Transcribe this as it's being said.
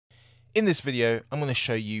In this video, I'm going to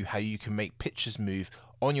show you how you can make pictures move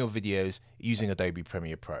on your videos using Adobe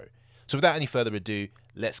Premiere Pro. So without any further ado,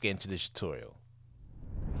 let's get into this tutorial.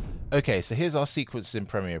 Okay, so here's our sequence in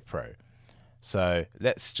Premiere Pro. So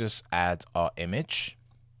let's just add our image.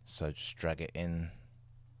 So just drag it in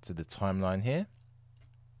to the timeline here.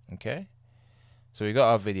 Okay, so we got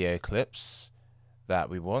our video clips that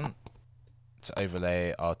we want to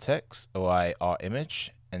overlay our text or our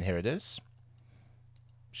image, and here it is.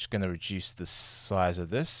 Just going to reduce the size of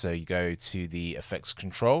this. So you go to the effects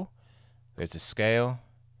control, go to scale,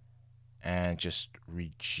 and just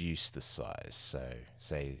reduce the size. So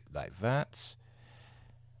say like that.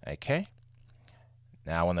 Okay.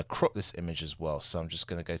 Now I want to crop this image as well. So I'm just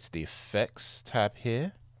going to go to the effects tab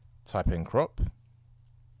here, type in crop,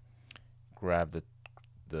 grab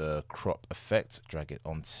the crop effect, drag it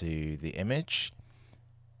onto the image,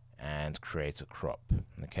 and create a crop.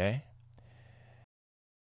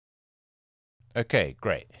 Okay,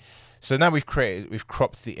 great. So now we've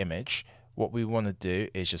cropped the image. What we want to do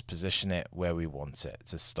is just position it where we want it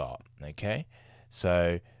to start. Okay,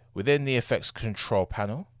 so within the effects control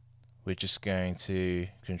panel, we're just going to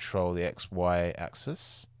control the XY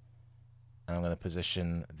axis, and I'm going to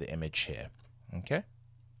position the image here. Okay,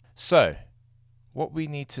 so what we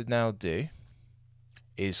need to now do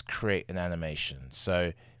is create an animation.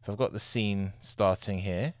 So if I've got the scene starting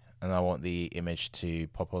here, and I want the image to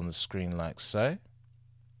pop on the screen like so,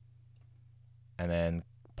 and then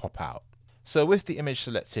pop out. So with the image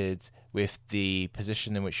selected, with the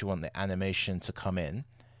position in which you want the animation to come in,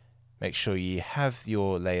 make sure you have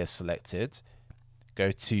your layer selected,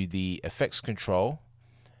 go to the effects control,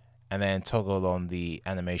 and then toggle on the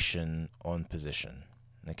animation on position.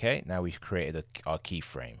 Okay, now we've created our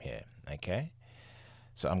keyframe here. Okay,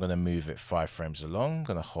 so I'm going to move it 5 frames along. I'm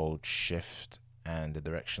going to hold Shift and the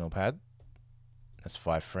directional pad. That's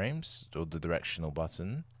 5 frames, or the directional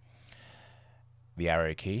button, the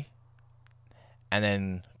arrow key, and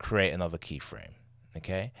then create another keyframe.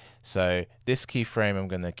 Okay, so this keyframe I'm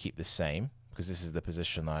going to keep the same because this is the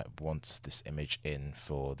position I want this image in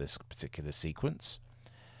for this particular sequence.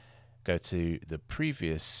 Go to the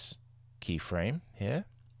previous keyframe here,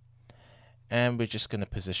 and we're just going to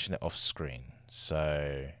position it off screen,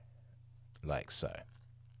 so like so.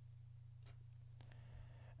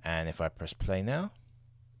 And if I press play now,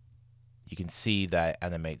 you can see that it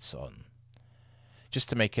animates on. Just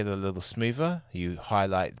to make it a little smoother, you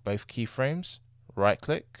highlight both keyframes, right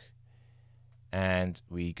click, and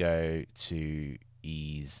we go to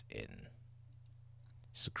ease in.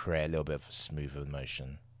 Just to create a little bit of a smoother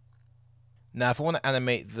motion. Now if I want to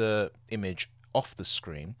animate the image off the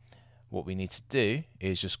screen, what we need to do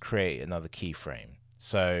is just create another keyframe.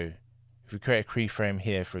 So if we create a keyframe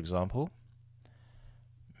here, for example,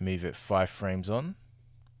 move it 5 frames on,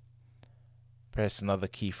 press another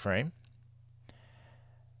keyframe.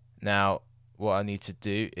 Now what I need to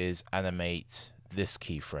do is animate this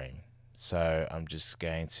keyframe. So I'm just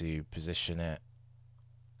going to position it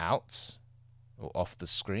out or off the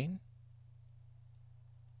screen.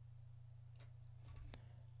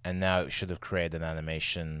 And now it should have created an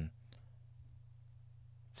animation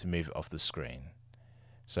to move it off the screen.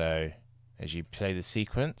 So as you play the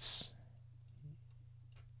sequence,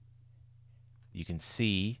 you can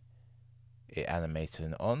see it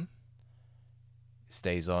animating on. It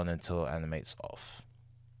stays on until it animates off.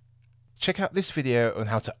 Check out this video on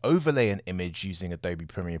how to overlay an image using Adobe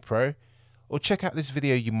Premiere Pro, or check out this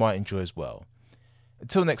video you might enjoy as well.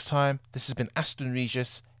 Until next time, this has been Asten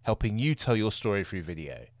Regis, helping you tell your story through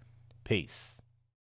video. Peace.